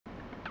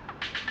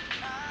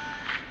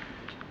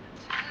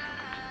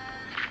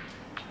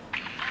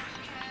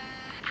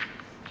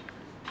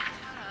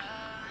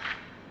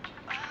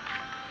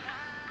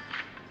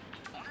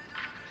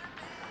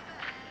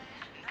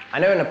I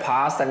know in the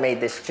past I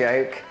made this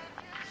joke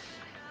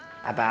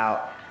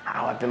about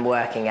how I've been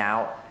working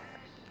out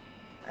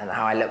and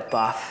how I look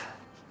buff.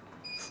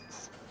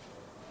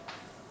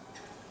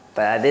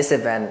 But at this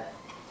event,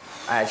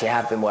 I actually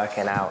have been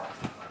working out.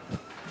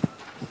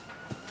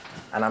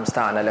 And I'm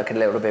starting to look a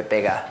little bit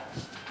bigger.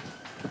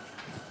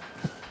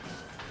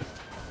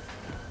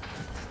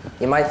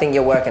 You might think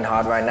you're working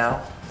hard right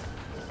now,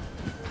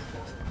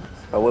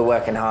 but we're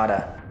working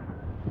harder.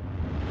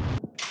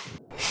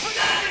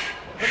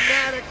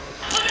 Fnatic.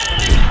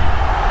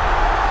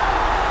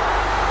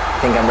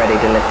 I think I'm ready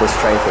to lift this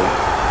trophy.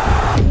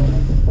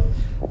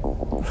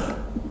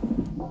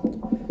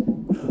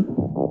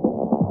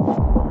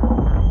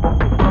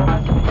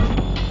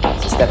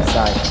 So step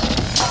aside.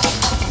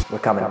 We're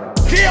coming.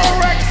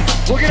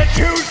 Heretics will get a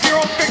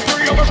 2-0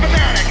 victory over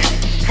Fnatic.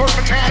 For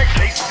Fnatic,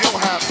 they still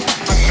have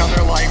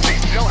another life. They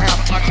still have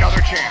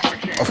another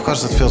chance. Of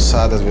course, it feels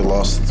sad that we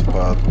lost,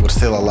 but we're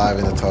still alive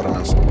in the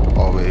tournaments.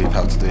 All we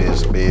have to do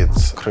is beat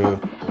KRÜ.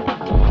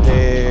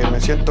 Me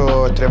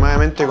siento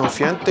extremadamente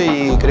confiante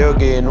y creo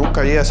que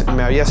nunca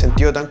me había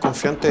sentido tan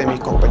confiante de mis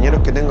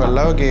compañeros que tengo al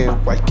lado, que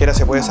cualquiera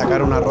se puede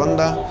sacar una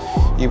ronda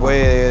y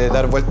puede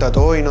dar vuelta a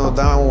todo y nos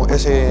da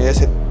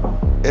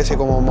ese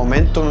como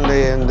momentum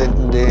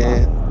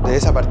de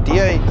esa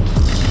partida.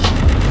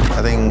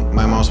 I think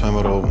my most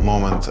memorable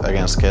moment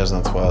against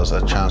Gen.G was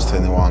a chance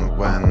 21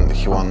 when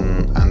he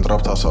won and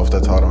dropped us off the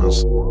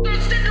tournaments.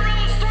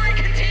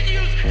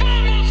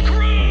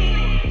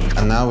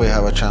 And now we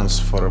have a chance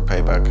for a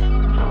payback.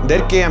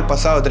 Ver que han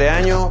pasado 3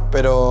 años,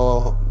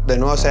 pero de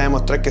nuevo se va a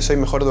demostrar que soy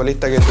mejor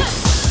duelista que tú.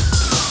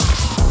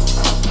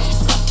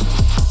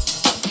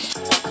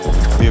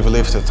 We've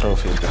lifted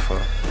trophies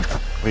before.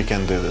 We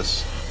can do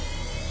this.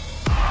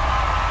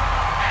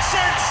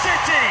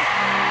 City,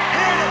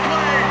 here to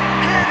play,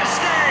 here to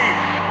stay.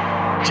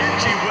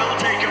 Gen.G will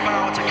take him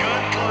out. A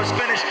good close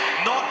finish,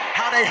 not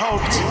how they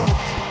hoped.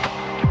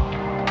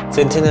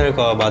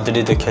 센티넬과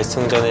마드리드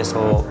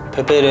결승전에서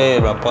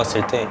패배를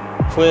맛봤을 때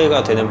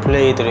후회가 되는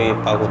플레이들이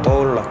마구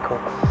떠올랐고,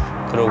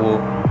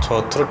 그리고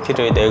저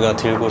트로피를 내가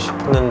들고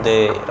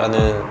싶었는데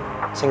라는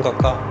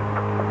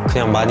생각과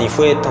그냥 많이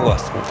후회했던 것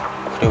같습니다.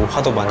 그리고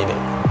화도 많이 내고.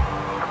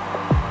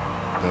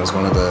 It was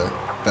one of the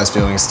best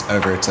feelings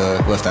ever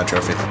to lift that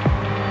trophy.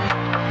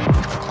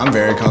 I'm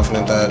very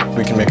confident that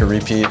we can make a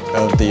repeat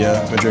of the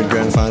Madrid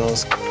Grand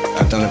Finals.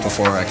 I've done it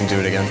before, I can do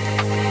it again.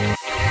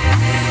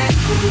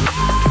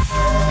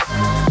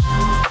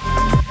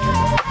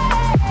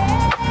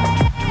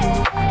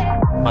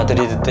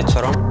 마드리드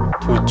때처럼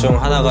둘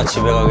중 하나가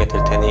집에 가게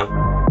될 테니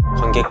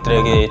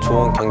관객들에게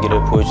좋은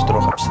경기를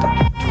보여주도록 합시다.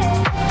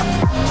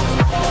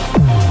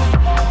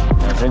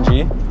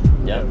 Gen.G?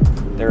 Yeah.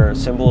 Their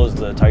symbol is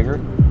the tiger,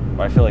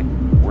 but I feel like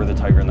we're the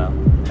tiger now,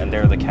 and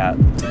they're the cat.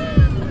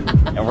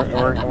 And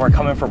we're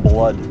coming for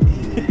blood.